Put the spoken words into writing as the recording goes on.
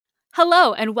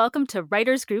Hello, and welcome to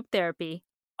Writers Group Therapy.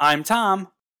 I'm Tom.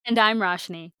 And I'm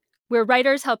Roshni. We're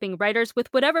writers helping writers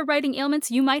with whatever writing ailments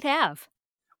you might have.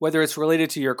 Whether it's related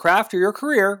to your craft or your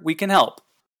career, we can help.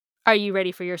 Are you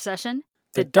ready for your session?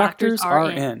 The doctors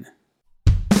are in.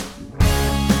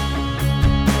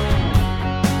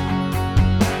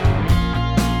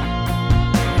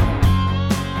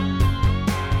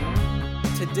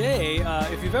 Today,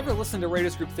 if you've ever listened to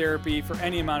Writers Group Therapy for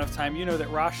any amount of time, you know that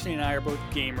Roshni and I are both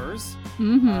gamers.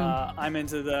 Mm-hmm. I'm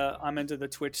into the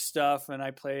Twitch stuff, and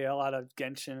I play a lot of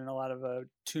Genshin and a lot of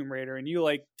Tomb Raider. And you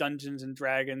like Dungeons and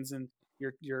Dragons, and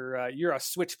you're a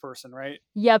Switch person, right?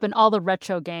 Yep, and all the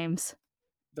retro games.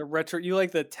 You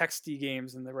like the texty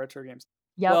games and the retro games.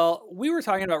 Yep. Well, we were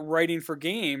talking about writing for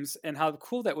games and how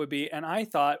cool that would be, and I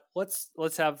thought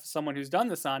let's have someone who's done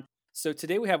this on. So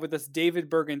today we have with us David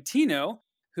Bergantino,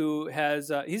 who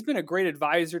has he's been a great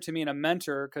advisor to me and a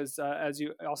mentor because, as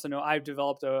you also know, I've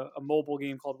developed a mobile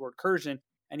game called Wordcursion,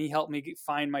 and he helped me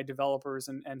find my developers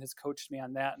and has coached me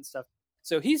on that and stuff.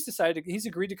 So he's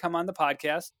agreed to come on the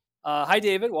podcast. Hi,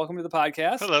 David. Welcome to the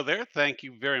podcast. Hello there. Thank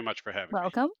you very much for having me.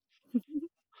 Welcome.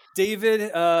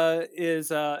 David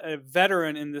is a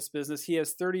veteran in this business. He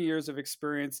has 30 years of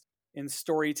experience in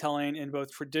storytelling in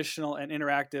both traditional and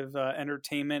interactive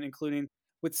entertainment, including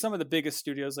with some of the biggest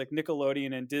studios like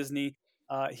Nickelodeon and Disney.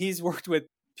 He's worked with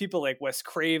people like Wes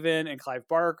Craven and Clive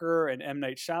Barker and M.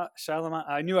 Night Shyamalan.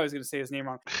 I knew I was going to say his name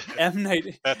wrong. M.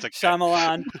 Night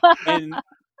Shyamalan and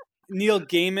Neil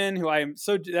Gaiman,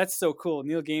 that's so cool.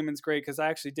 Neil Gaiman's great because I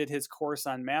actually did his course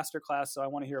on Masterclass, so I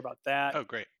want to hear about that. Oh,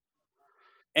 great.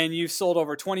 And you've sold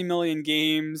over 20 million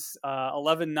games,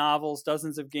 11 novels,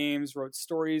 dozens of games, wrote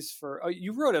stories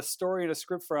you wrote a story and a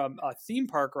script for a theme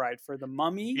park ride for the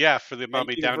Mummy. Yeah, for the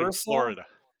Mummy down in Florida.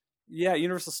 Yeah,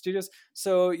 Universal Studios.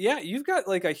 So yeah, you've got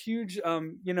like a huge,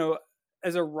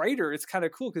 as a writer, it's kind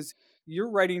of cool because you're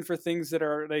writing for things that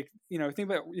are like, you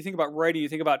think about writing, you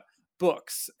think about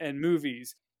books and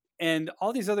movies and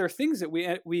all these other things that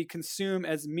we consume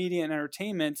as media and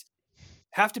entertainment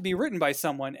have to be written by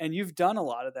someone, and you've done a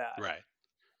lot of that. Right.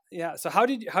 Yeah. So how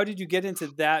did you get into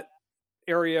that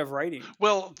area of writing?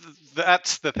 Well,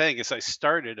 that's the thing is I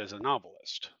started as a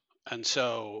novelist. And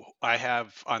so I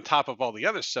have, on top of all the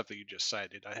other stuff that you just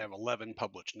cited, I have 11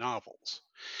 published novels.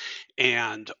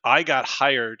 And I got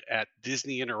hired at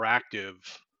Disney Interactive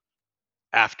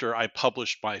after I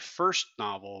published my first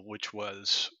novel, which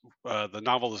was the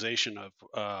novelization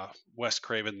of Wes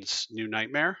Craven's New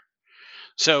Nightmare.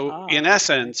 So in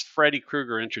essence, Freddy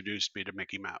Krueger introduced me to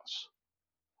Mickey Mouse.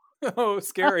 Oh,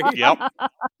 scary. Yep.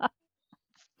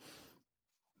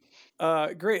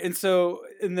 Great. And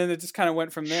then it just kind of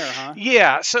went from there, huh?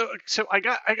 Yeah. So I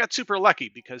got super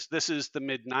lucky because this is the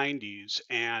mid 90s,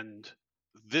 and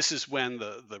this is when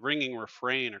the ringing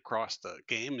refrain across the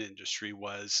game industry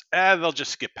was, they'll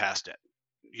just skip past it.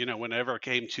 Whenever it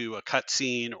came to a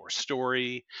cutscene or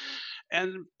story.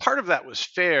 And part of that was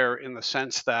fair in the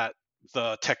sense that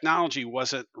the technology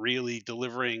wasn't really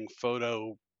delivering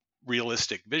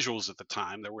photorealistic visuals at the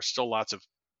time. There were still lots of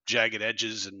jagged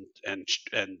edges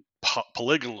and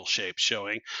polygonal shapes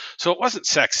showing. So it wasn't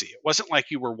sexy. It wasn't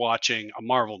like you were watching a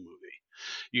Marvel movie.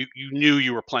 You knew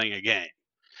you were playing a game.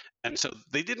 And so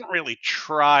they didn't really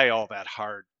try all that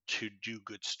hard to do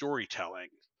good storytelling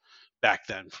back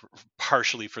then,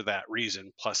 partially for that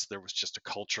reason. Plus, there was just a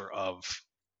culture of,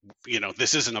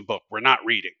 this isn't a book. We're not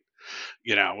reading.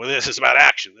 This is about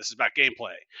action. This is about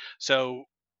gameplay. So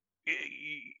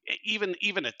even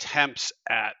attempts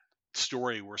at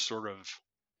story were sort of,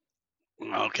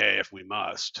 okay, if we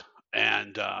must.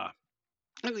 And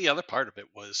the other part of it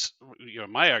was,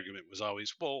 my argument was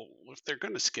always, well, if they're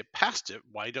going to skip past it,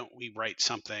 why don't we write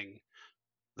something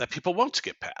that people won't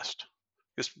skip past?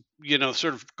 Because,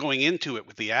 sort of going into it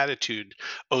with the attitude,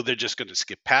 oh, they're just going to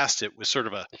skip past it, was sort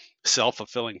of a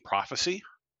self-fulfilling prophecy.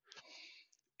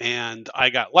 And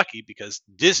I got lucky because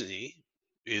Disney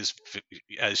is,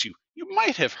 as you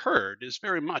might have heard, is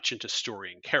very much into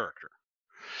story and character.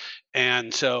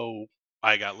 And so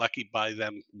I got lucky by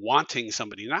them wanting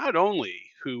somebody not only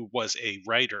who was a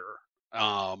writer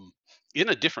in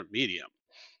a different medium,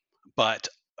 but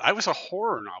I was a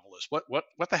horror novelist. What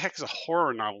the heck is a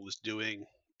horror novelist doing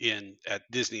at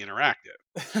Disney Interactive?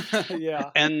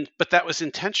 Yeah. But that was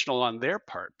intentional on their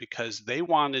part because they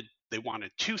wanted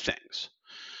two things.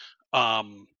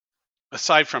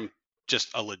 Aside from just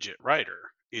a legit writer,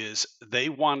 is they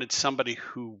wanted somebody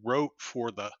who wrote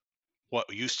for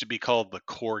what used to be called the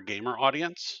core gamer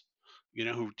audience.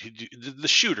 who the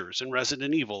shooters and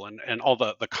Resident Evil and all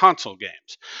the console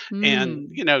games. And,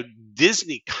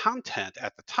 Disney content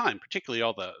at the time, particularly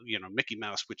all the, Mickey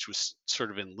Mouse, which was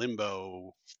sort of in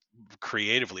limbo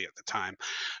creatively at the time,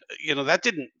 that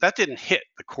didn't hit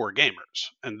the core gamers,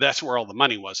 and that's where all the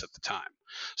money was at the time.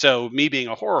 So me being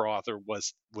a horror author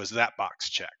was that box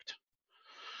checked.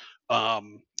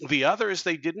 The other is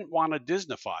they didn't want a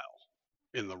Disneyphile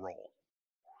in the role.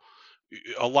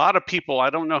 A lot of people, I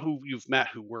don't know who you've met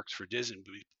who works for Disney,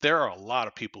 but there are a lot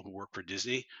of people who work for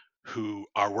Disney who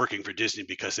are working for Disney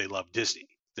because they love Disney.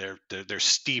 They're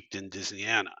steeped in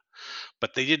Disneyana.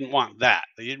 But they didn't want that.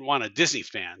 They didn't want a Disney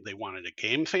fan. They wanted a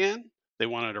game fan. They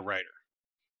wanted a writer.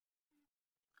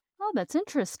 Oh, that's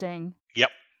interesting. Yep.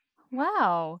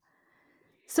 Wow.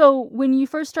 So when you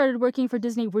first started working for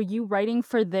Disney, were you writing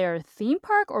for their theme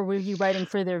park or were you writing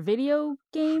for their video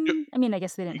game? I mean, I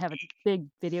guess they didn't have a big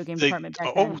video game department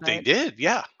back then. They did,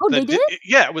 yeah. Oh, they did?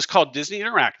 Yeah, it was called Disney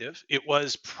Interactive. It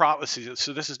was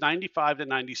so this is 95 to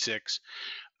 96.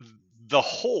 The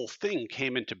whole thing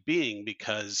came into being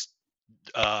because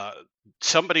the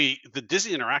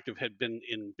Disney Interactive had been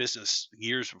in business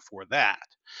years before that.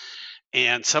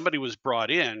 And somebody was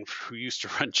brought in who used to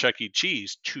run Chuck E.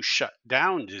 Cheese to shut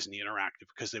down Disney Interactive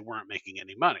because they weren't making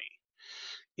any money.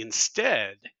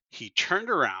 Instead, he turned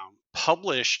around,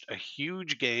 published a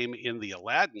huge game in the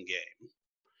Aladdin game,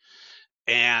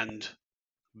 and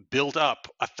built up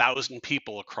 1,000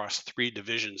 people across 3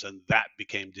 divisions, and that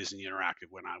became Disney Interactive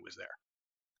when I was there.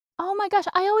 Oh my gosh,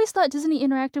 I always thought Disney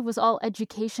Interactive was all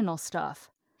educational stuff.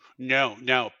 No.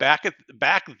 Back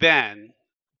then,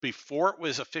 before it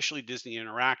was officially Disney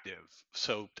Interactive,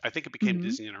 so I think it became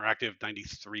Disney Interactive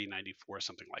 93, 94,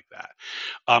 something like that.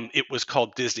 It was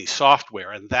called Disney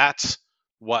Software, and that's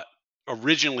what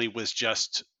originally was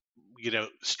just,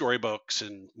 storybooks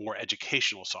and more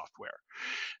educational software.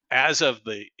 As of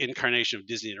the incarnation of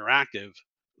Disney Interactive,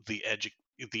 the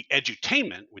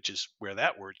edutainment, which is where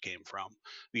that word came from,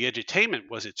 the edutainment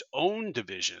was its own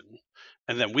division,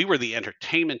 and then we were the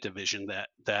entertainment division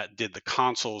that did the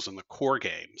consoles and the core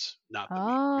games. Not that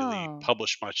we really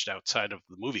published much outside of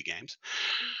the movie games.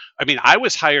 I mean, I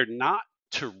was hired not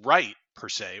to write per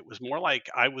se. It was more like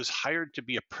I was hired to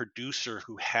be a producer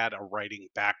who had a writing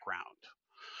background.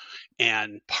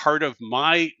 And part of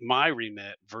my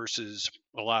remit versus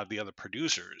a lot of the other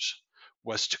producers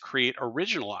was to create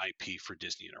original IP for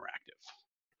Disney Interactive.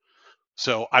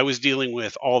 So I was dealing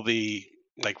with all the,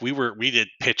 like, we did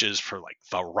pitches for like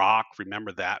The Rock.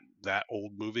 Remember that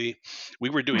old movie?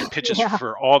 We were doing pitches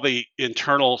for all the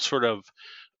internal sort of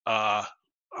I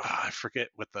forget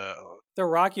what The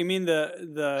Rock. You mean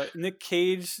the Nick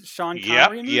Cage, Sean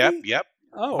Connery movie? Yep.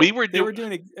 Oh, they were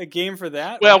doing a game for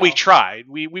that. Well, wow. We tried.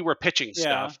 We were pitching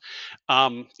stuff.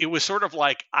 It was sort of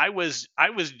like I was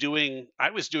doing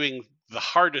the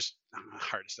hardest.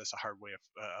 That's a hard way of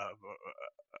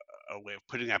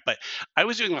putting that. But I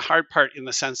was doing the hard part in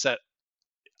the sense that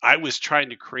I was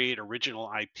trying to create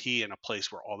original IP in a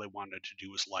place where all they wanted to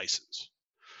do was license,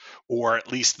 or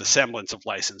at least the semblance of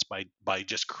license by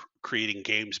just creating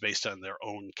games based on their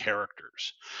own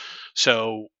characters.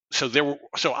 So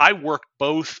I worked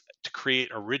both to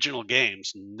create original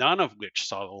games, none of which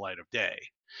saw the light of day,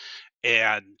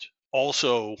 and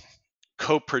also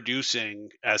co-producing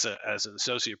as an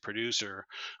associate producer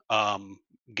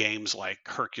games like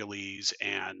Hercules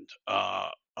and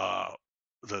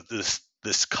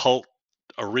this cult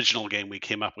original game we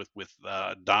came up with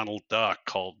Donald Duck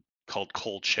called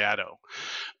Cold Shadow,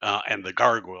 and the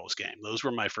Gargoyles game. Those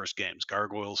were my first games,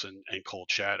 Gargoyles and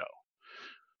Cold Shadow.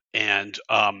 And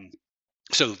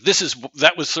so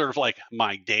that was sort of like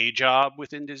my day job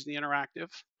within Disney Interactive.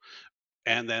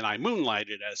 And then I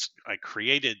moonlighted as I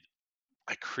created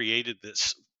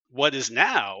this, what is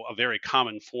now a very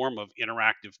common form of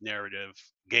interactive narrative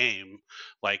game,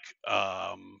 like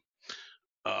not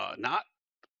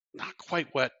quite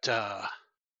what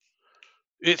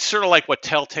it's sort of like what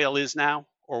Telltale is now,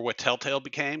 or what Telltale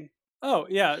became. Oh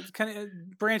yeah, it's kind of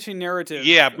branching narrative.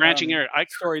 Yeah, branching narrative.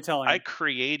 Storytelling. I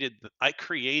created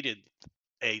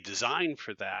a design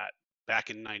for that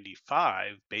back in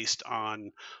 ~95 based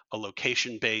on a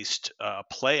location-based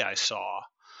play I saw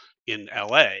in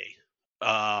LA.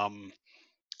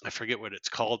 I forget what it's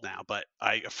called now, but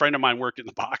a friend of mine worked in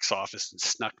the box office and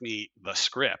snuck me the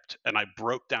script, and I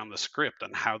broke down the script on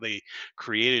how they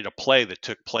created a play that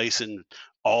took place in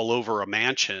all over a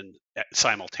mansion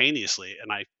simultaneously,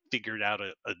 and I figured out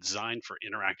a design for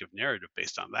interactive narrative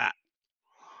based on that.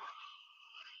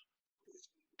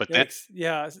 But then,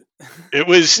 yeah, it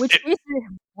was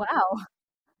wow.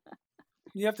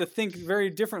 You have to think very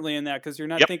differently in that because you're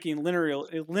not Yep. thinking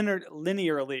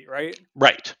linearly, right?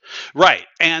 Right.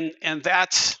 And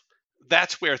that's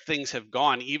where things have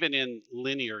gone, even in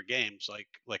linear games.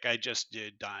 Like I just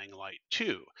did Dying Light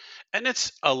 2, and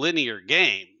it's a linear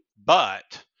game,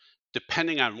 but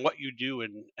depending on what you do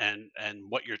and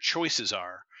what your choices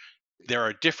are, there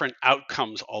are different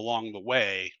outcomes along the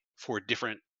way for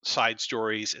different side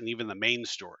stories and even the main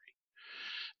story.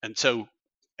 And so,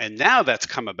 and now that's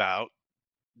come about,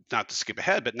 not to skip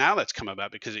ahead, but now that's come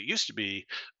about because it used to be,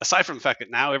 aside from the fact that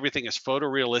now everything is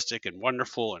photorealistic and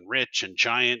wonderful and rich and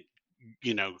giant,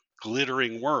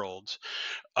 glittering worlds.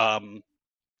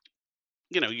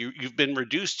 You've been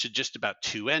reduced to just about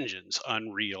two engines,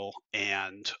 Unreal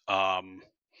and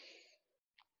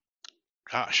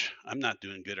gosh, I'm not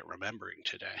doing good at remembering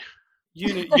today.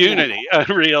 Unity,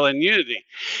 Unreal and Unity.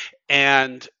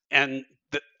 And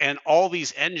all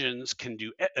these engines can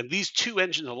do, and these two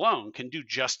engines alone can do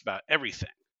just about everything.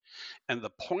 And the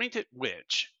point at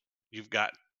which you've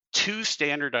got two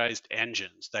standardized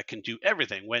engines that can do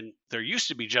everything, when there used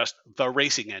to be just the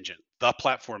racing engine, the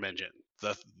platform engine,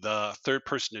 the third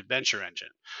person adventure engine.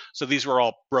 So these were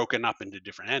all broken up into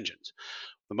different engines.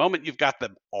 The moment you've got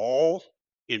them all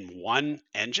in one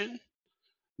engine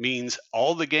means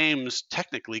all the games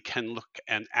technically can look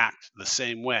and act the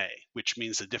same way, which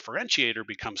means the differentiator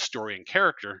becomes story and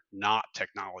character, not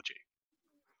technology.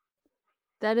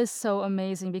 That is so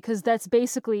amazing because that's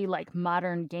basically like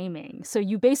modern gaming. So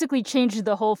you basically changed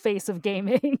the whole face of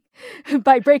gaming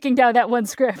by breaking down that one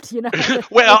script, you know?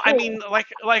 Well, I mean, like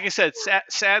I said,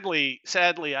 sadly,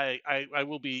 I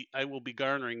will be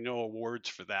garnering no awards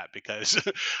for that because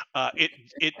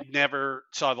it never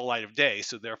saw the light of day,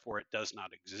 so therefore it does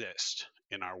not exist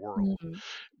in our world. Mhm.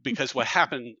 Because what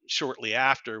happened shortly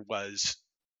after was,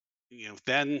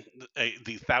 then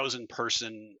the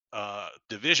 1,000-person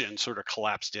division sort of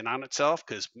collapsed in on itself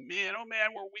because, man, oh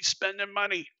man, were we spending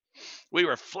money? We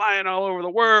were flying all over the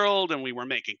world, and we were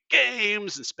making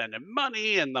games and spending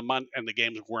money, and the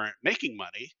games weren't making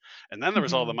money. And then there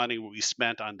was all the Mhm. money we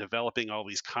spent on developing all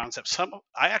these concepts.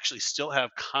 I actually still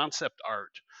have concept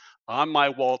art on my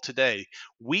wall today.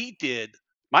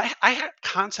 I had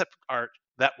concept art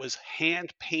that was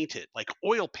hand painted, like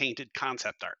oil painted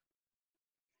concept art.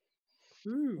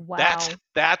 Wow.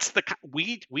 That's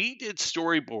we did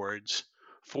storyboards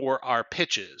for our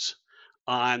pitches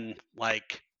on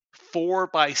like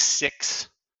 4x6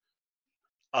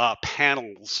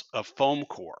 panels of foam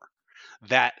core.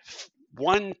 That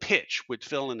one pitch would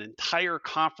fill an entire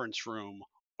conference room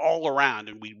all around,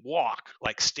 and we'd walk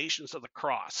like Stations of the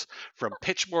Cross from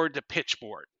pitchboard to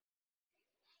pitchboard.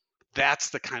 That's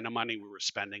the kind of money we were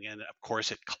spending, and of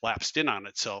course it collapsed in on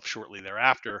itself shortly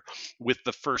thereafter, with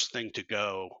the first thing to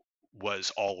go was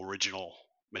all original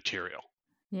material.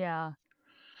 Yeah.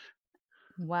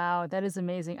 Wow, that is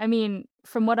amazing. I mean,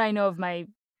 from what I know of my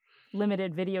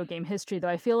limited video game history, though,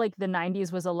 I feel like the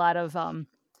 90s was a lot of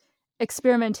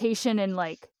experimentation and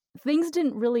like things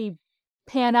didn't really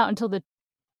pan out until the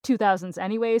 2000s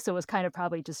anyway, so it was kind of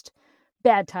probably just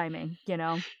bad timing, you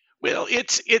know? Well,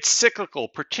 it's cyclical,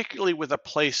 particularly with a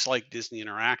place like Disney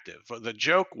Interactive. The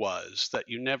joke was that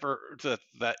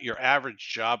that your average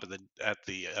job in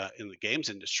the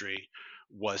games industry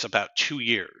was about 2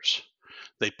 years.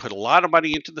 They put a lot of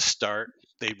money into the start.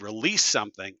 They'd release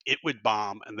something, it would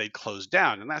bomb, and they'd close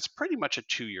down, and that's pretty much a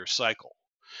 2-year cycle.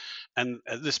 And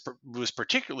this was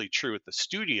particularly true at the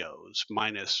studios,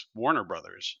 minus Warner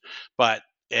Brothers. But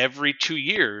every 2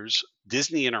 years,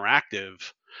 Disney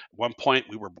Interactive. At one point,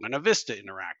 we were Buena Vista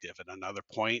Interactive. At another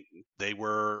point, they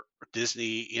were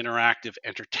Disney Interactive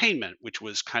Entertainment, which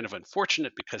was kind of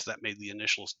unfortunate because that made the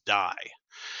initials die.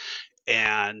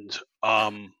 And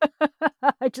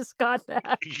I just got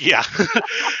that. yeah.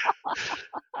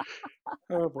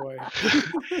 Oh boy.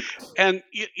 And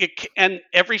and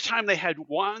every time they had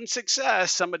one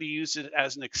success, somebody used it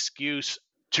as an excuse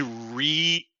to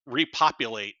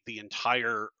repopulate the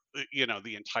entire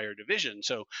the entire division.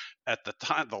 So at the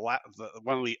time,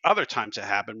 one of the other times it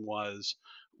happened was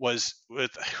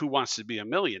with Who Wants to Be a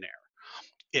Millionaire.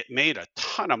 It made a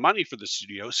ton of money for the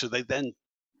studio, so they then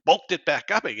bulked it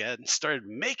back up again and started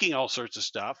making all sorts of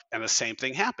stuff, and the same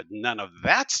thing happened. None of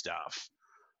that stuff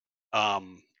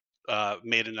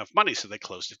made enough money, so they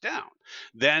closed it down.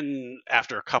 Then,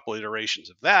 after a couple iterations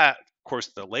of that, of course,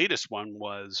 the latest one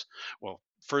was, well,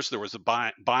 first there was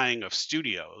the buying of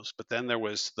studios, but then there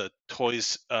was the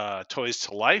Toys to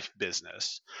Life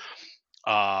business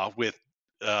with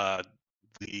the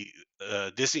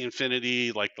Disney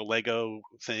Infinity, like the Lego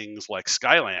things, like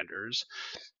Skylanders.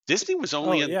 Disney was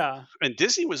only yeah. and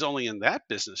Disney was only in that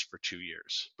business for 2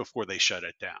 years before they shut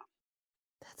it down.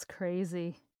 That's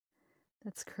crazy.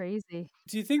 That's crazy.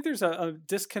 Do you think there's a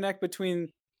disconnect between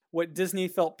what Disney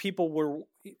felt people were,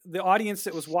 the audience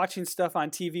that was watching stuff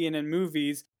on TV and in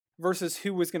movies, versus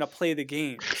who was going to play the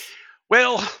games?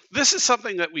 Well, this is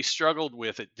something that we struggled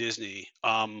with at Disney.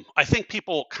 I think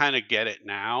people kind of get it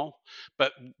now,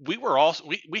 but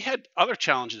we had other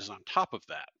challenges on top of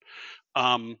that.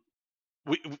 Um,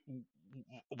 we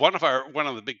one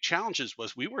of the big challenges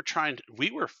was we were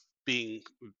being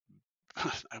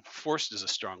forced is a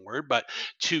strong word, but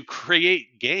to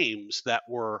create games that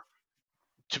were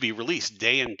to be released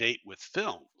day and date with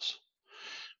films.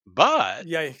 But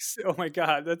yikes! Oh my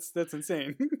God, that's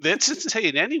insane. That's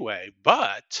insane anyway.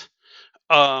 But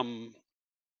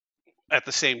at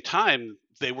the same time,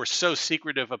 they were so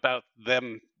secretive about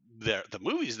the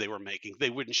movies they were making, they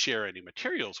wouldn't share any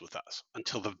materials with us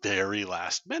until the very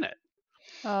last minute.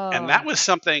 And that was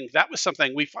something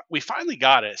we finally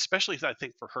got it, especially I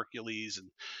think for Hercules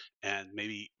and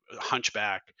maybe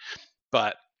Hunchback.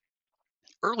 But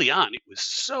early on, it was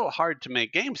so hard to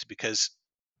make games because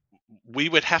we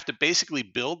would have to basically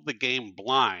build the game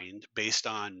blind based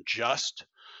on just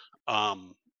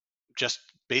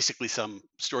basically some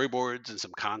storyboards and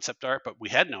some concept art, but we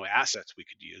had no assets we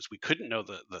could use. We couldn't know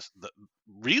the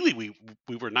really we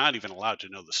were not even allowed to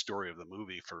know the story of the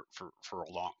movie for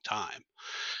a long time.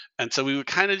 And so we would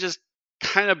kind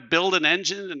of build an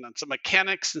engine and some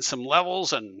mechanics and some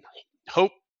levels and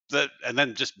hope that, and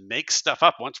then just make stuff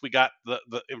up. Once we got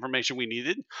the information we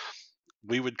needed,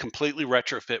 we would completely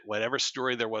retrofit whatever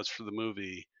story there was for the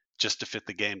movie just to fit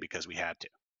the game because we had to.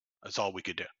 That's all we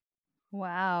could do.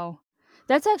 Wow.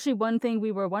 That's actually one thing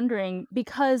we were wondering,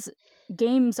 because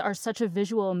games are such a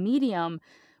visual medium.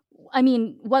 I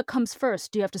mean, what comes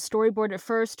first? Do you have to storyboard it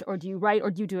first, or do you write,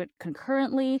 or do you do it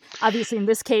concurrently? Obviously, in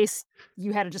this case,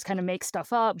 you had to just kind of make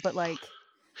stuff up, but like...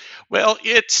 Well,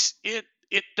 it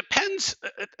depends.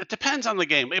 It depends on the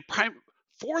game.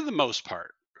 For the most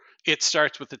part, it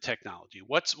starts with the technology.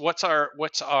 What's our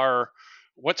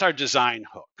design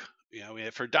hook? You know,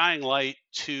 for Dying Light,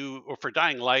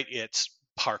 it's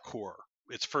parkour.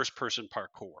 It's first person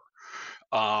parkour.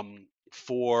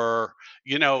 For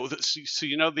the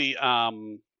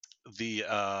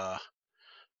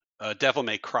Devil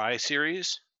May Cry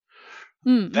series,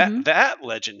 that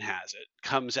legend has it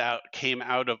came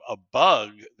out of a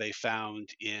bug they found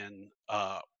in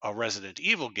a Resident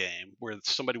Evil game, where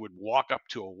somebody would walk up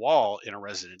to a wall in a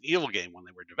Resident Evil game when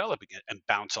they were developing it and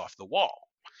bounce off the wall.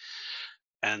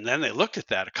 And then they looked at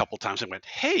that a couple times and went,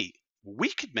 "Hey, we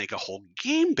could make a whole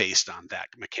game based on that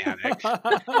mechanic."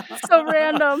 So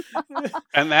random.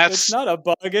 And it's not a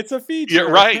bug, it's a feature.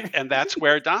 You're right. And that's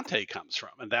where Dante comes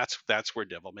from. And that's where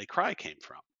Devil May Cry came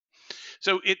from.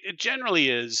 So it generally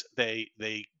is they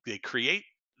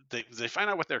find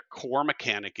out what their core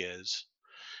mechanic is.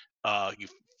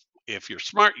 If you're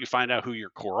smart, you find out who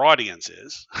your core audience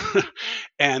is.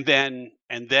 and then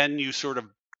you sort of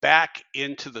back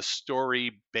into the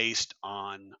story based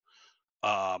on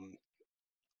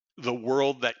the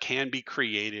world that can be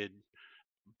created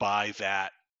by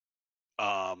that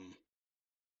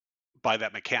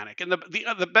mechanic. And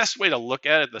the best way to look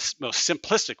at it, the most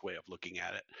simplistic way of looking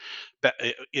at it,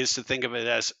 is to think of it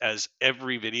as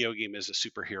every video game is a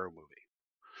superhero movie,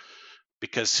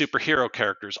 because superhero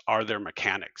characters are their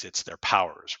mechanics. It's their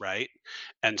powers, right?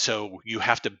 And so you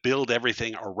have to build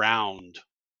everything around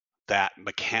that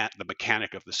the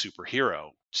mechanic of the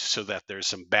superhero, so that there's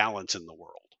some balance in the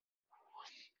world.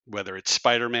 Whether it's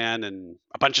Spider-Man and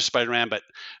a bunch of Spider-Man, but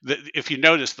if you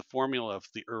notice, the formula of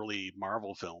the early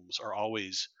Marvel films are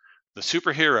always the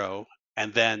superhero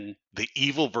and then the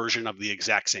evil version of the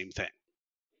exact same thing.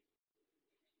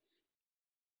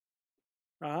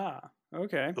 Ah,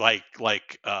 okay. Like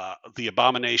the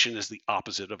Abomination is the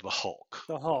opposite of the Hulk.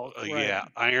 The Hulk, right. Yeah,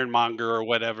 Ironmonger or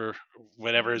whatever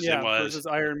his name was. Versus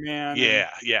Iron Man.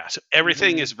 Yeah. So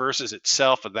everything is versus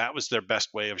itself, and that was their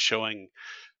best way of showing,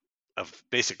 of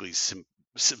basically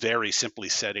very simply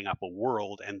setting up a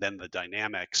world and then the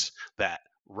dynamics that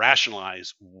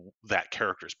rationalize that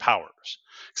character's powers.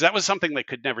 Because that was something they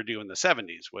could never do in the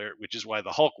 70s, which is why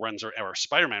the Hulk or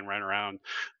Spider-Man ran around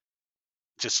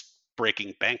just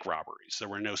breaking bank robberies. There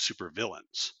were no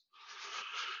supervillains.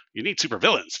 You need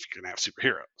supervillains if you're going to have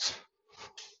superheroes.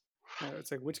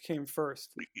 It's like, which came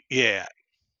first? Yeah.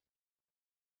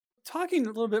 Talking a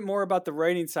little bit more about the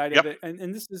writing side of it,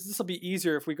 and this will be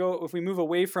easier if we move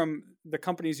away from the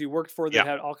companies you worked for that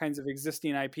had all kinds of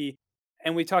existing IP,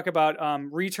 and we talk about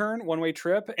Return, One Way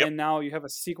Trip, and now you have a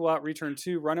sequel out, Return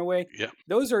 2, Runaway. Yeah.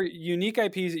 Those are unique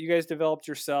IPs that you guys developed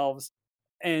yourselves.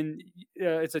 and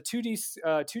it's a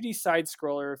 2D side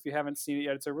scroller. If you haven't seen it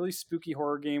yet, it's a really spooky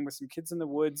horror game with some kids in the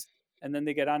woods, and then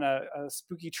they get on a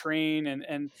spooky train.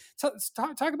 And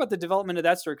talk about the development of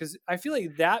that story, because I feel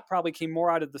like that probably came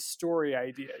more out of the story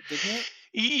idea, didn't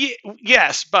it?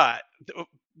 Yes, but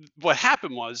what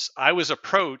happened was I was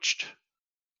approached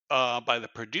by the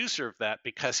producer of that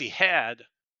because he had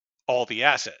all the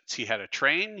assets. He had a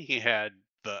train. He had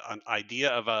an idea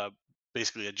of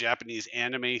basically a Japanese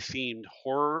anime themed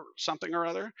horror something or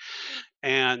other,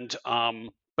 and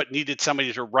but needed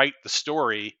somebody to write the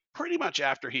story pretty much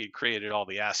after he had created all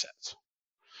the assets.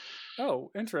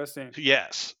 Oh, interesting.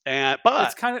 Yes, but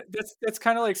it's kind of that's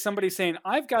kind of like somebody saying,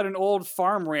 "I've got an old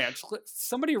farm ranch.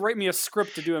 Somebody write me a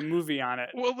script to do a movie on it."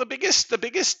 Well, the biggest,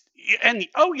 and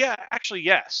oh yeah, actually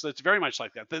yes, that's very much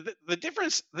like that. The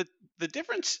difference, the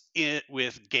difference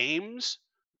with games,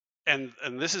 and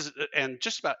this is, and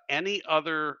just about any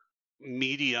other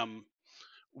medium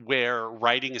where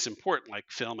writing is important, like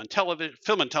film and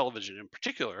television in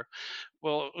particular.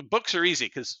 Well, books are easy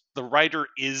because the writer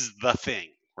is the thing,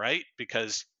 right?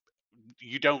 Because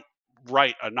you don't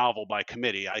write a novel by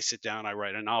committee. I sit down, I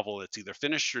write a novel that's either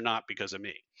finished or not because of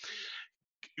me.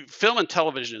 Film and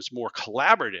television is more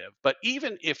collaborative, but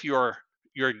even if you're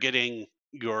getting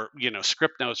your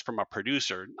script notes from a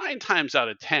producer, 9 times out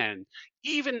of 10,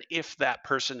 even if that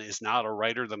person is not a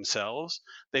writer themselves,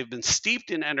 they've been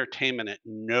steeped in entertainment and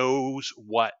knows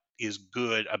what is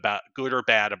good or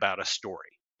bad about a story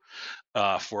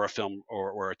for a film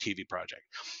or a TV project.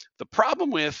 The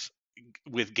problem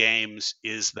with games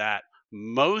is that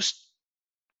most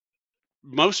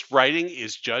writing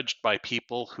is judged by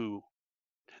people who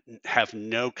have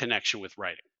no connection with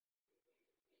writing.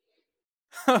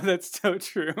 Oh, that's so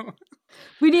true.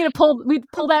 We pull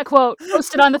that quote,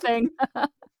 post it on the thing.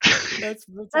 That's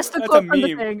the quote from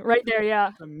the thing right there.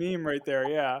 Yeah, a meme right there.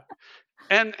 Yeah.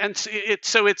 And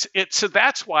so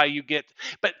that's why you get,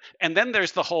 and then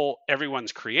there's the whole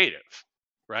everyone's creative,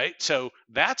 right? So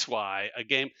that's why a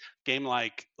game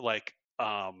like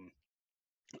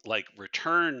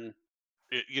Return,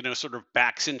 sort of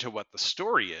backs into what the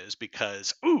story is,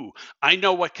 because I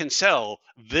know what can sell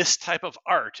this type of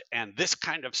art and this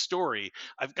kind of story.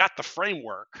 I've got the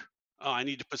framework. Oh, I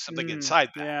need to put something inside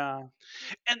that. Yeah.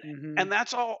 And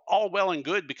that's all well and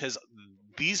good, because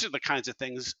these are the kinds of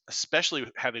things, especially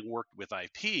having worked with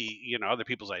IP, other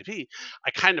people's IP,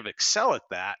 I kind of excel at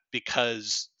that,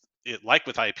 because like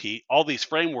with IP, all these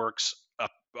frameworks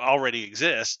already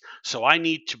exist. So I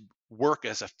need to work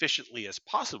as efficiently as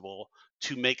possible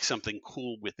to make something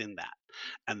cool within that.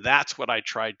 And that's what I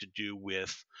tried to do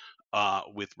with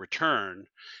Return,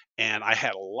 and I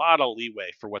had a lot of leeway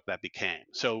for what that became.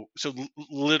 So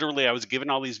literally, I was given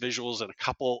all these visuals and a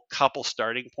couple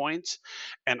starting points,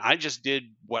 and I just did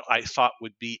what I thought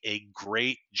would be a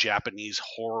great Japanese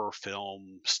horror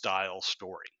film style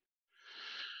story.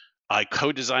 I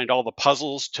co-designed all the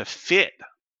puzzles to fit,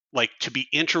 like to be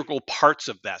integral parts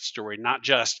of that story, not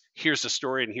just here's the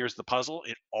story and here's the puzzle.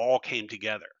 It all came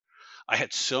together. I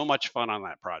had so much fun on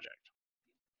that project.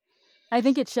 I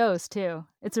think it shows too.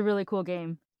 It's a really cool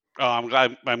game. Oh,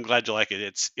 I'm glad you like it.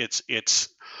 It's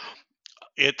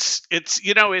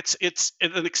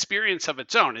an experience of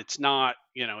its own. It's not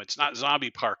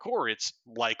zombie parkour. It's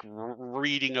like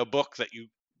reading a book that you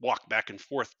walk back and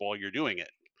forth while you're doing it.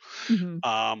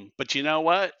 Mm-hmm. But you know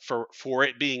what? For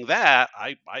it being that,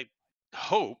 I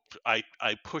hope I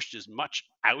pushed as much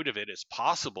out of it as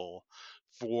possible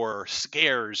for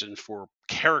scares and for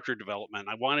character development.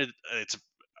 I wanted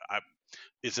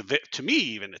to me,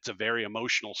 even, it's a very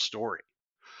emotional story.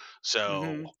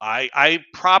 So I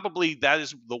probably, that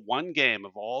is the one game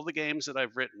of all the games that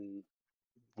I've written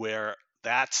where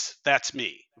that's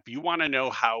me. If you want to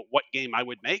know what game I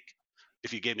would make,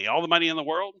 if you gave me all the money in the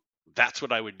world, that's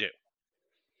what I would do.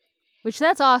 Which,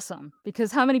 that's awesome,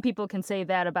 because how many people can say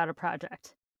that about a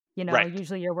project? Right.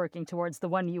 Usually you're working towards the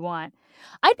one you want.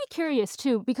 I'd be curious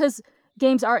too, because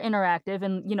games are interactive,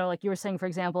 and like you were saying, for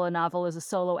example, a novel is a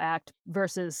solo act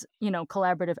versus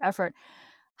collaborative effort.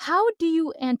 How do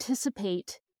you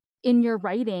anticipate in your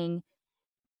writing,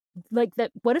 like,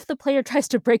 that what if the player tries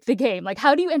to break the game? Like,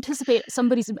 how do you anticipate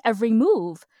somebody's every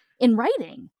move in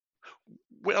writing?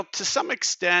 Well, to some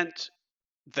extent,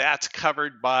 that's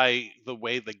covered by the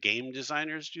way the game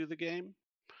designers do the game.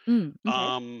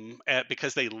 Okay.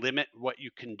 Because they limit what you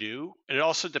can do. It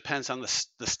also depends on the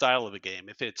style of the game.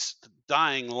 If it's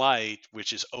Dying Light,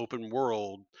 which is open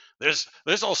world, there's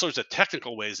all sorts of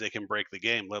technical ways they can break the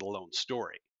game, let alone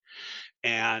story.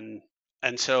 And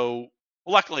so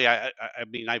luckily, I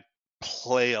mean,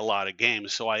 play a lot of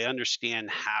games, so I understand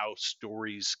how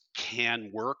stories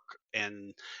can work,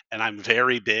 and I'm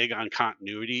very big on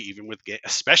continuity, even with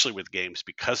especially with games,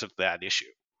 because of that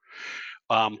issue.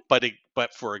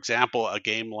 But for example, a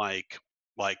game like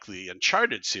the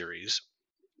Uncharted series,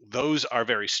 those are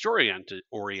very story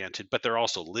oriented, but they're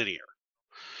also linear.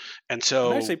 And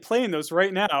so I'm actually playing those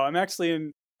right now.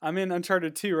 I'm in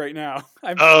Uncharted 2 right now.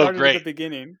 I've oh, started great. at the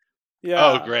beginning. Oh,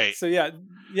 Yeah. great. So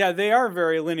yeah, they are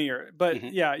very linear. But Mhm.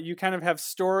 yeah, you kind of have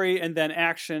story and then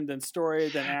action, then story,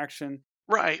 then action.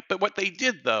 Right. But what they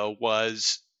did though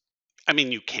was, I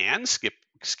mean, you can skip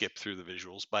through the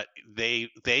visuals, but they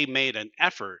made an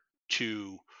effort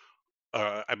to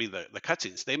I mean the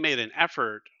cutscenes, they made an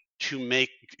effort to make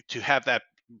to have that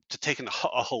to take a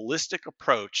holistic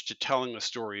approach to telling the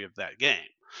story of that game,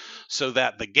 so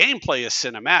that the gameplay is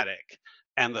cinematic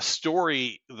and the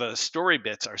story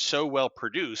bits are so well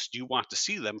produced you want to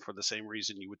see them for the same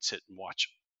reason you would sit and watch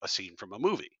a scene from a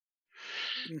movie.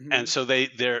 And Hmm. so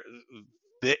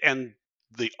and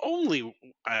the only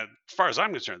as far as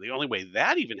I'm concerned, the only way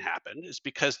that even happened is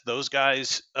because those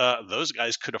guys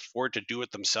could afford to do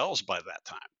it themselves by that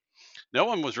time. No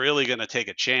one was really going to take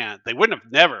a chance. They wouldn't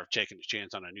have never have taken a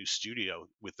chance on a new studio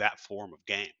with that form of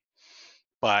game.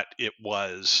 But it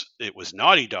was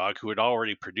Naughty Dog, who had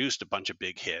already produced a bunch of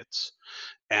big hits,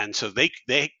 and so they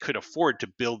could afford to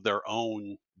build their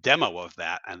own demo of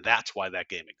that, and that's why that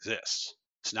game exists.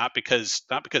 It's not because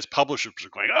publishers are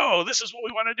going, oh, this is what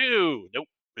we want to do. Nope,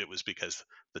 it was because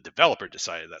the developer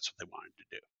decided that's what they wanted to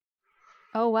do.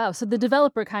 Oh, wow. So the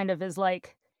developer kind of is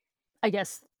like, I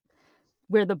guess,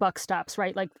 where the buck stops,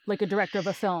 right? Like a director of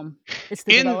a film. It's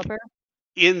the In developer.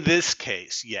 in this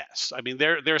case, yes. I mean,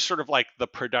 they're sort of like the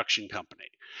production company,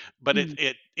 but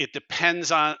Mm. it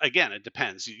depends on, again, it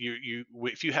depends.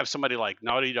 If you have somebody like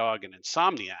Naughty Dog and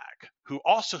Insomniac, who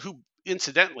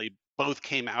incidentally both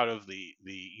came out of the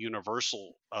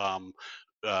Universal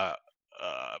uh,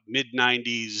 mid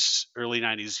 '90s, early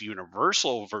 '90s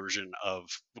Universal version of,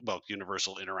 well,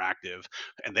 Universal Interactive,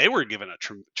 and they were given a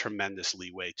tremendous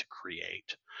leeway to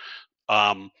create.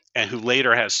 And who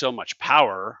later has so much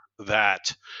power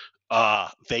that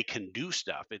they can do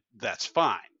stuff. That's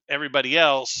fine. Everybody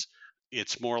else,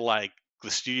 it's more like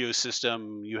the studio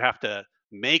system. You have to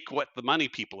make what the money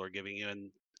people are giving you,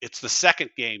 and it's the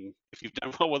second game. If you've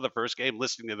done well with the first game,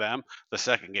 listening to them, the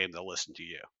second game they'll listen to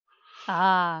you.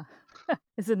 Ah,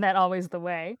 isn't that always the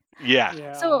way? Yeah,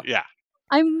 So Yeah.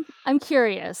 yeah. I'm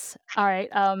curious. All right.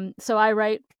 So I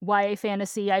write YA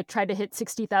fantasy. I try to hit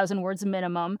 60,000 words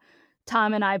minimum.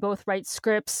 Tom and I both write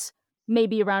scripts,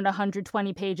 maybe around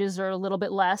 120 pages or a little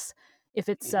bit less, if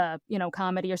it's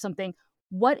comedy or something.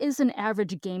 What is an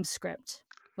average game script?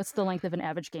 What's the length of an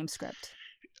average game script?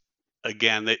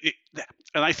 Again,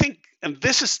 and I think, and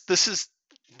this is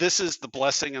the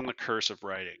blessing and the curse of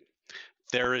writing.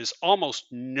 There is almost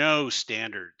no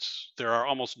standards. There are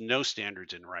almost no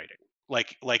standards in writing.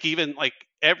 Like even like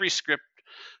every script,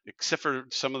 except for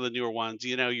some of the newer ones,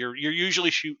 you're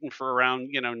usually shooting for around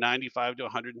 95 to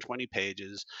 120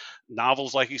 pages.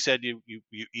 Novels, like you said, you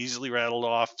easily rattled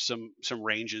off some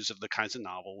ranges of the kinds of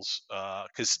novels,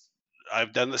 because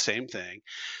I've done the same thing.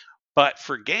 But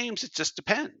for games, it just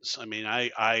depends. I mean,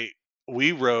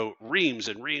 we wrote reams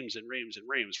and reams and reams and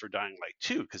reams for Dying Light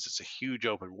 2 because it's a huge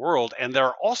open world, and there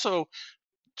are also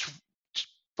t-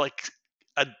 like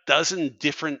a dozen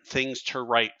different things to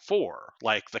write for,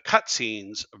 like the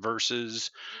cutscenes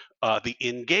versus the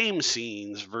in-game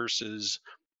scenes versus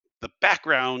the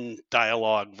background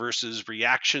dialogue versus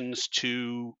reactions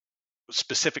to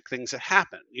specific things that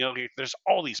happen. There's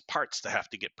all these parts that have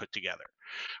to get put together,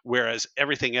 whereas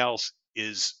everything else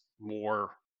is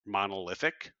more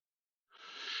monolithic.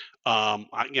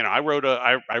 I wrote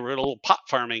a little pot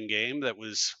farming game that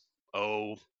was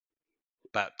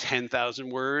about 10,000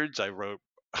 words. I wrote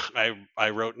an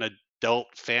adult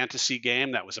fantasy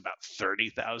game that was about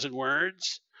 30,000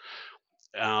 words.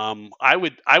 I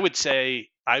would say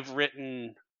I've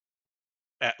written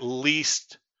at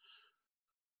least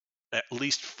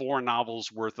 4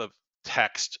 novels worth of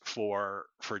text for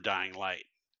Dying Light,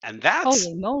 and that's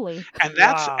Holy moly. and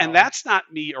that's and Wow. that's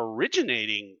not me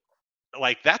originating.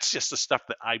 Like, that's just the stuff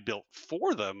that I built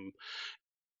for them,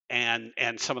 and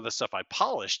some of the stuff I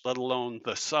polished, let alone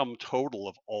the sum total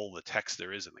of all the text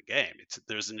there is in the game.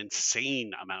 There's an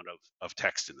insane amount of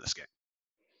text in this game.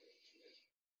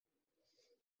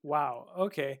 Wow.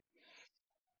 Okay.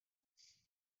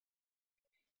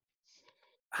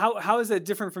 How is that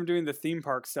different from doing the theme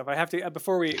park stuff? I have to,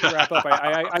 before we wrap up.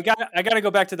 I got to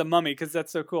go back to the Mummy because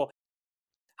that's so cool.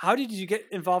 How did you get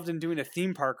involved in doing a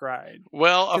theme park ride?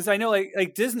 Well, Because I know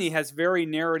like Disney has very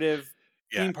narrative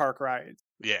theme park rides.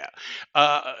 Yeah.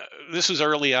 This was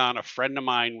early on. A friend of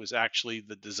mine was actually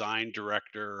the design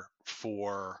director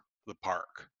for the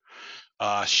park.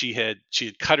 She had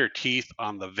cut her teeth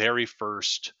on the very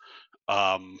first,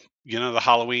 the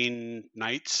Halloween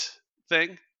nights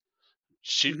thing.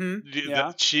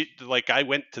 Yeah. She like I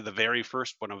went to the very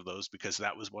first one of those because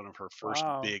that was one of her first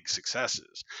Wow. big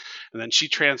successes, and then she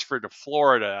transferred to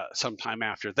Florida sometime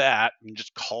after that, and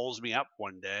just calls me up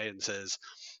one day and says,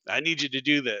 "I need you to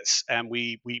do this." And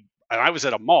we and I was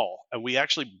at a mall, and we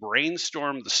actually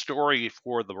brainstormed the story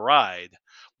for the ride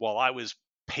while I was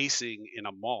pacing in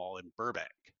a mall in Burbank,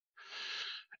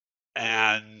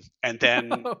 and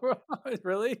then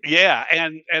Really? yeah,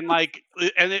 and like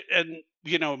and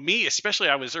me especially,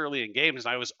 I was early in games,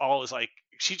 and I was always like,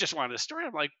 she just wanted a story.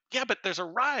 I'm like, yeah, but there's a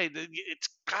ride. It's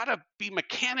gotta be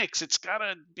mechanics. It's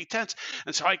gotta be tense.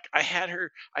 And so I had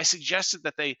her. I suggested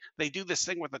that they do this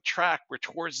thing with a track where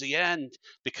towards the end,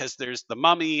 because there's the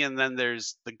mummy and then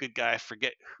there's the good guy. I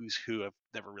forget who's who. I've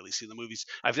never really seen the movies.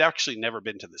 I've actually never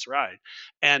been to this ride,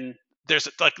 and there's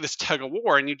like this tug of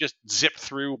war, and you just zip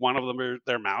through one of them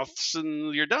their mouths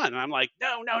and you're done. And I'm like,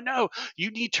 no, no, no, you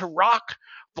need to rock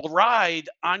the ride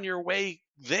on your way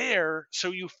there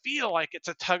so you feel like it's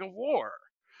a tug of war.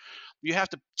 You have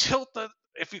to tilt the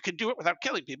if you can do it without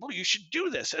killing people, you should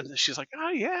do this. And she's like, oh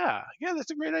yeah,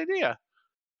 that's a great idea.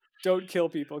 Don't kill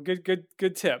people. Good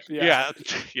tip. Yeah. Yeah,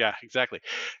 yeah, exactly.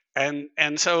 And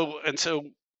so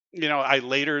I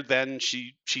later then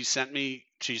she sent me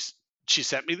she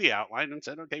sent me the outline and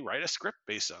said, okay, write a script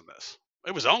based on this.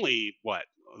 It was only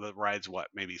the ride's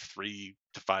maybe 3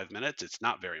 to 5 minutes. It's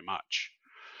not very much,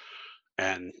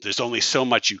 and there's only so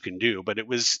much you can do. But it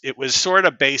was sort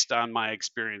of based on my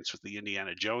experience with the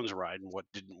Indiana Jones ride and what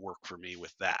didn't work for me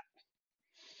with that.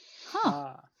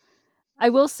 Huh. I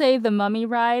will say the Mummy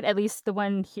ride, at least the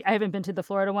one I haven't been to the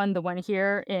Florida one, the one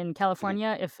here in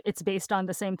California, if it's based on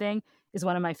the same thing, is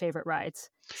one of my favorite rides.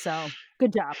 So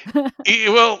good job.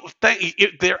 Well,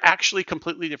 they're actually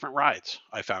completely different rides,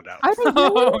 I found out. Are they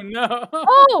really? Oh no.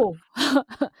 Oh.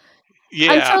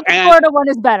 Yeah, I'm sure the Florida one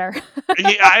is better.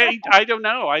 yeah, I don't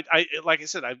know. I like I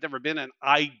said, I've never been, and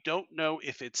I don't know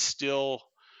if it's still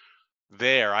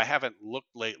there. I haven't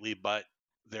looked lately, but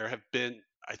there have been.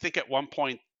 I think at one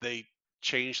point they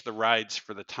changed the rides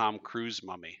for the Tom Cruise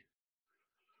Mummy.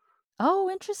 Oh,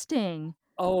 interesting.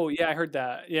 Oh yeah, I heard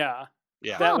that. Yeah.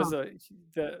 Yeah. That was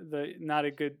the not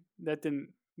a good. That didn't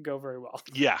go very well.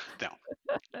 Yeah.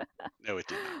 No, it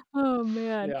did not. Oh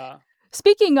man. Yeah.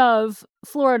 Speaking of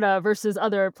Florida versus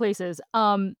other places,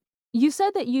 you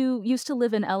said that you used to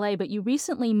live in LA, but you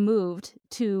recently moved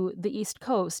to the East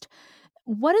Coast.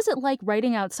 What is it like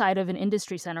writing outside of an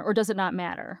industry center, or does it not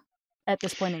matter at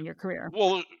this point in your career?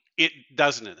 Well, it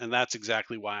doesn't, and that's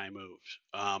exactly why I moved.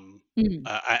 Mm.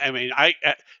 I mean,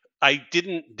 I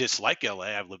didn't dislike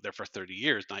LA. I've lived there for 30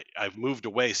 years, and I've moved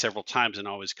away several times and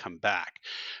always come back.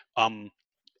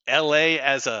 LA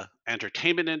as a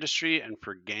entertainment industry and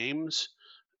for games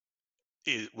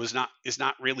is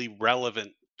not really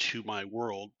relevant to my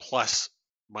world. Plus,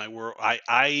 my world,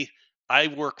 I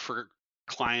work for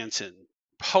clients in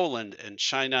Poland and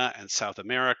China and South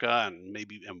America and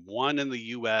maybe and one in the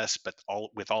U.S., but all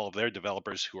of their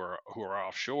developers who are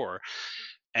offshore.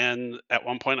 And at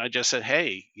one point, I just said,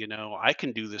 "Hey, I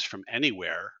can do this from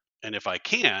anywhere, and if I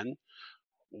can,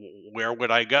 where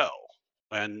would I go?"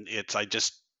 And I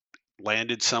just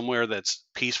landed somewhere that's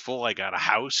peaceful. I got a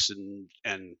house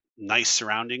and nice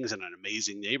surroundings and an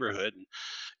amazing neighborhood. And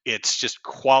it's just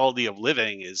quality of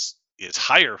living is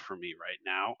higher for me right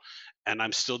now, and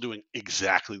I'm still doing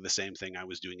exactly the same thing I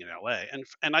was doing in LA,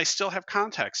 and I still have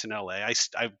contacts in LA.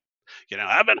 I've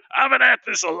been at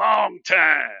this a long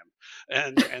time,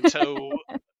 and so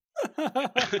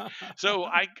so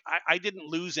I didn't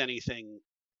lose anything.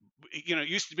 It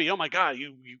used to be, oh my God,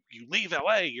 you leave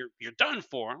LA, you're done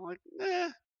for. I'm like,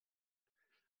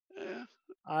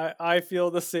 I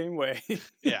feel the same way.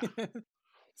 yeah.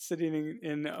 Sitting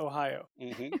in Ohio.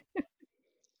 Hmm.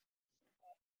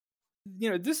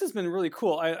 This has been really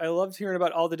cool. I loved hearing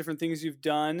about all the different things you've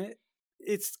done.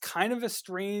 It's kind of a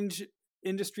strange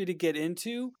industry to get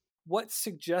into. What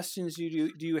suggestions do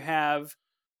you have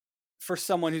for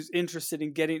someone who's interested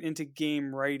in getting into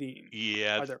game writing?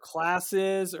 Yeah. Are there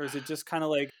classes, or is it just kind of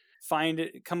like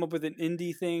come up with an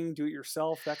indie thing, do it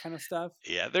yourself, that kind of stuff?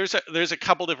 Yeah, there's a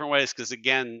couple different ways, because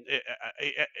again,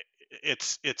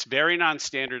 it's very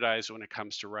non-standardized when it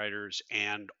comes to writers,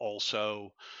 and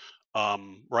also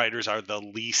writers are the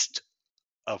least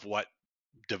of what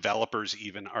developers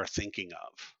even are thinking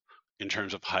of in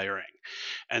terms of hiring.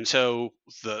 And so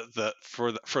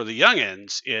for the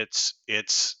youngins,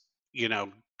 it's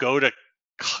go to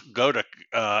go to,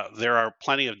 there are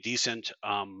plenty of decent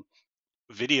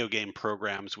video game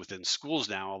programs within schools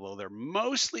now, although they're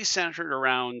mostly centered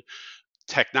around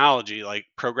technology like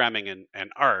programming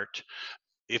and art.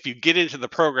 If you get into the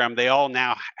program, they all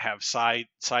now have side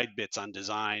bits on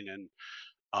design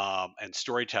and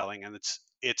storytelling, and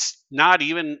it's not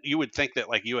even, you would think that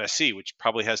like USC, which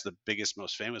probably has the biggest,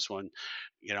 most famous one,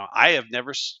 I have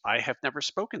never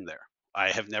spoken there.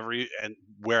 I have never, and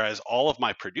whereas all of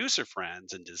my producer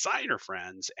friends and designer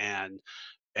friends and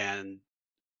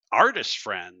artist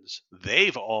friends,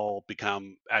 they've all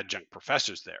become adjunct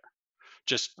professors there.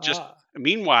 Just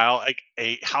meanwhile, like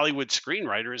a Hollywood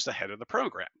screenwriter is the head of the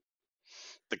program.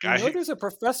 The guy, there's a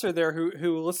professor there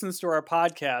who listens to our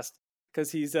podcast because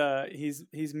he's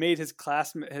made his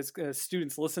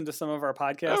students listen to some of our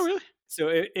podcasts. Oh, really? So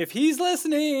if he's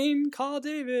listening, call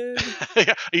David.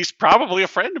 He's probably a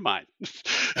friend of mine.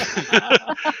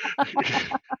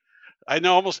 I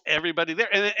know almost everybody there,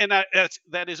 and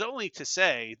that is only to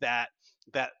say that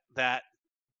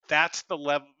that's the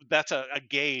level. That's a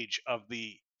gauge of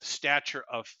the stature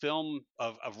of film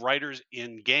of writers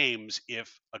in games.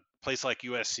 If a place like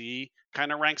USC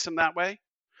kind of ranks them that way,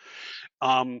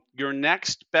 your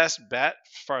next best bet,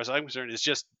 as far as I'm concerned, is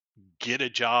just get a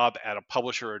job at a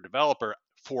publisher or developer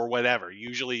for whatever.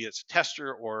 Usually it's a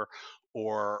tester or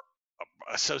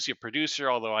associate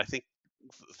producer, although I think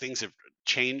things have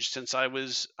changed since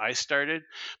I started,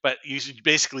 but you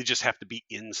basically just have to be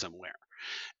in somewhere.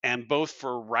 And both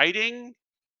for writing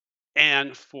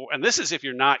and this is if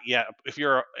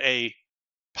you're a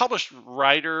published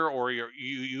writer or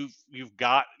you've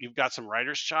got some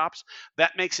writer's chops,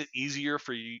 that makes it easier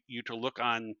for you to look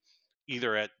on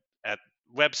either at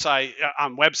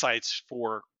websites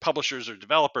for publishers or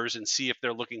developers and see if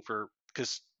they're looking for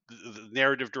the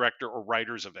narrative director or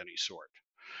writers of any sort.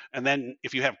 And then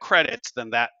if you have credits, then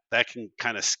that can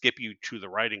kind of skip you to the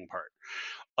writing part.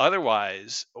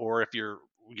 Otherwise, or if you're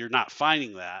not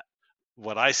finding that,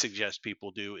 what I suggest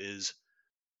people do is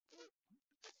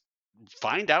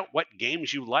find out what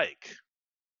games you like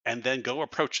and then go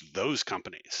approach those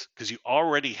companies, because you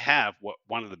already have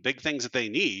one of the big things that they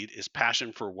need is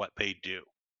passion for what they do.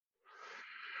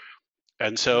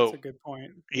 And so that's a good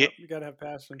point. Yep, you gotta have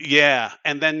passion. Yeah,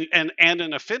 and then and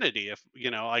an affinity. If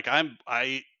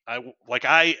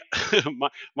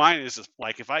mine is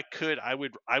like, if I could, I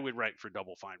would write for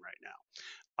Double Fine right now.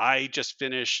 I just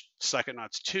finished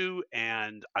Psychonauts 2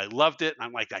 and I loved it, and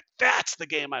I'm like that's the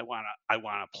game I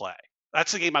wanna play.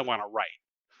 That's the game I want to write.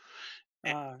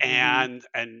 And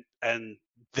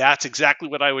that's exactly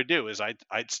what I would do. Is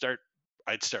I'd start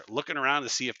looking around to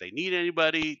see if they need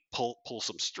anybody, pull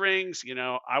some strings.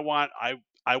 I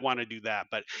want to do that,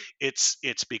 but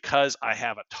it's because I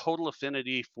have a total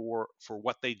affinity for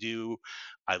what they do.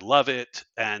 I love it,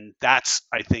 and that's,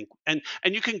 I think, and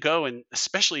you can go, and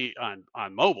especially on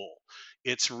mobile,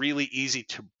 it's really easy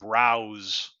to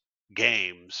browse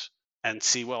games and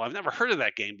see, well, I've never heard of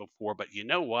that game before, but you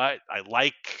know what? I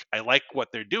like what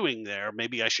they're doing there.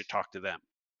 Maybe I should talk to them.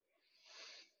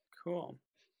 Cool.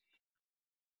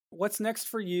 What's next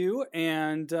for you,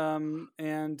 and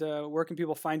where can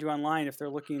people find you online if they're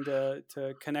looking to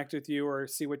connect with you or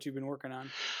see what you've been working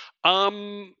on?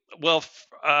 Well,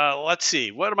 let's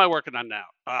see. What am I working on now?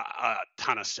 A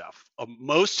ton of stuff,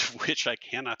 most of which I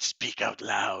cannot speak out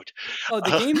loud. Oh,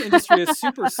 the game industry is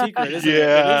super secret, isn't it?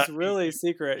 It is really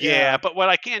secret. Yeah, but what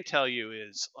I can tell you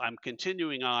is I'm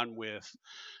continuing on with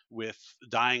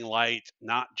Dying Light,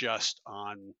 not just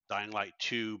on Dying Light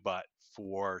 2, but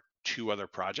for 2 other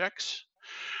projects.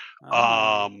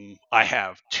 I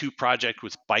have 2 projects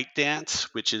with ByteDance,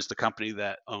 which is the company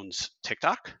that owns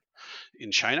TikTok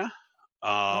in China.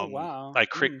 Wow. I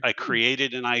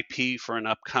created an IP for an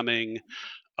upcoming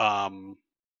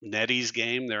NetEase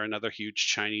game. They're another huge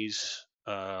Chinese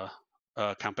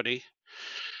company.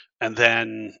 And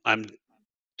then I'm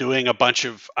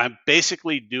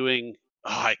basically doing,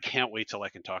 I can't wait till I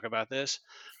can talk about this.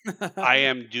 I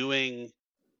am doing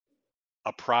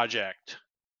a project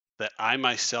that I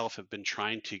myself have been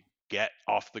trying to get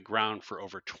off the ground for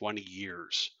over 20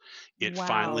 years. It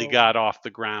finally got off the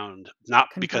ground, not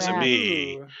because of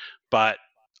me, but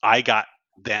I got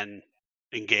then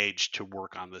engaged to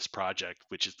work on this project,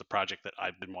 which is the project that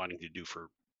I've been wanting to do for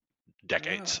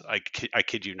decades. I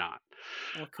kid you not.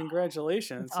 Well,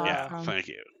 congratulations. Awesome. Yeah, thank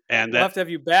you. And we'll have to have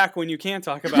you back when you can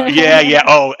talk about it. Yeah.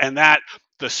 Oh, and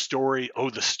the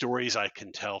stories I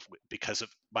can tell because of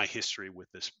my history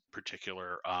with this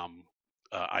particular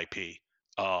IP.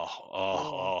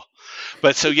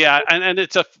 But so yeah, and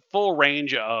it's a full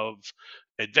range of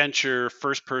adventure,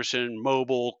 first person,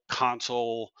 mobile,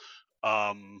 console,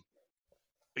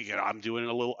 I'm doing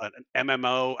an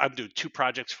MMO. I'm doing 2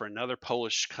 projects for another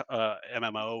Polish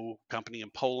MMO company in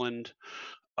Poland,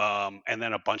 and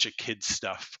then a bunch of kids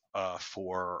stuff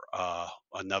for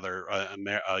another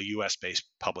US based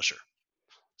publisher.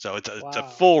 So it's a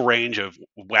full range of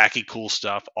wacky, cool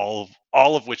stuff, all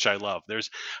of which I love.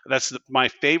 That's my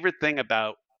favorite thing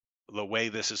about the way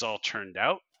this has all turned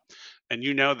out. And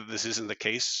you know that this isn't the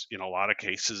case in a lot of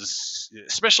cases,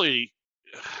 especially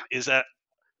is that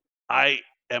I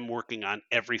am working on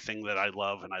everything that I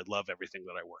love, and I love everything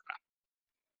that I work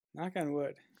on. Knock on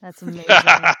wood. That's amazing.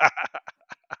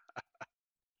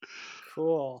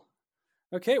 Cool.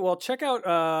 Okay, well, check out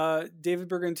David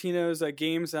Brigantino's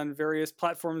games on various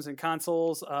platforms and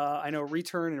consoles. I know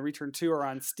Return and Return 2 are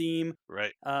on Steam.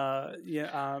 Right. But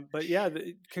yeah,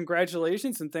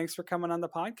 congratulations and thanks for coming on the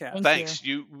podcast. Thanks.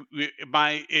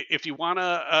 If you want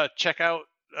to check out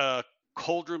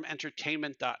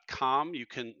coldroomentertainment.com, you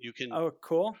can Oh,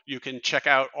 cool. You can check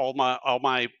out all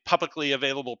my publicly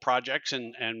available projects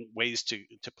and ways to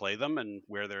play them and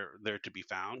where they're to be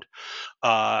found.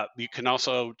 You can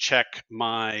also check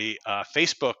my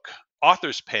Facebook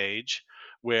authors page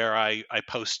where I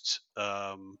post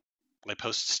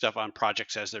stuff on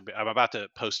projects as I'm about to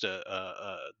post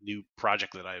a new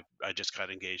project that I just got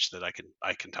engaged that I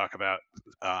can talk about.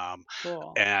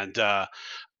 Cool. And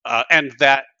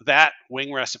that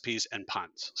Wing Recipes and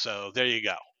Puns. So there you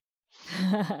go.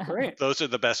 Great. Those are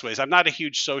the best ways. I'm not a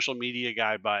huge social media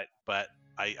guy, but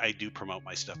I do promote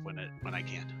my stuff when I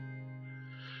can.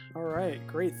 All right,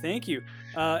 great. Thank you.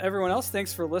 Everyone else,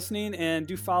 thanks for listening, and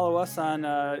do follow us on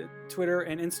Twitter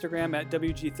and Instagram at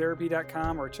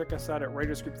wgtherapy.com or check us out at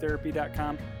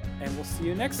writersgrouptherapy.com, and we'll see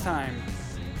you next time.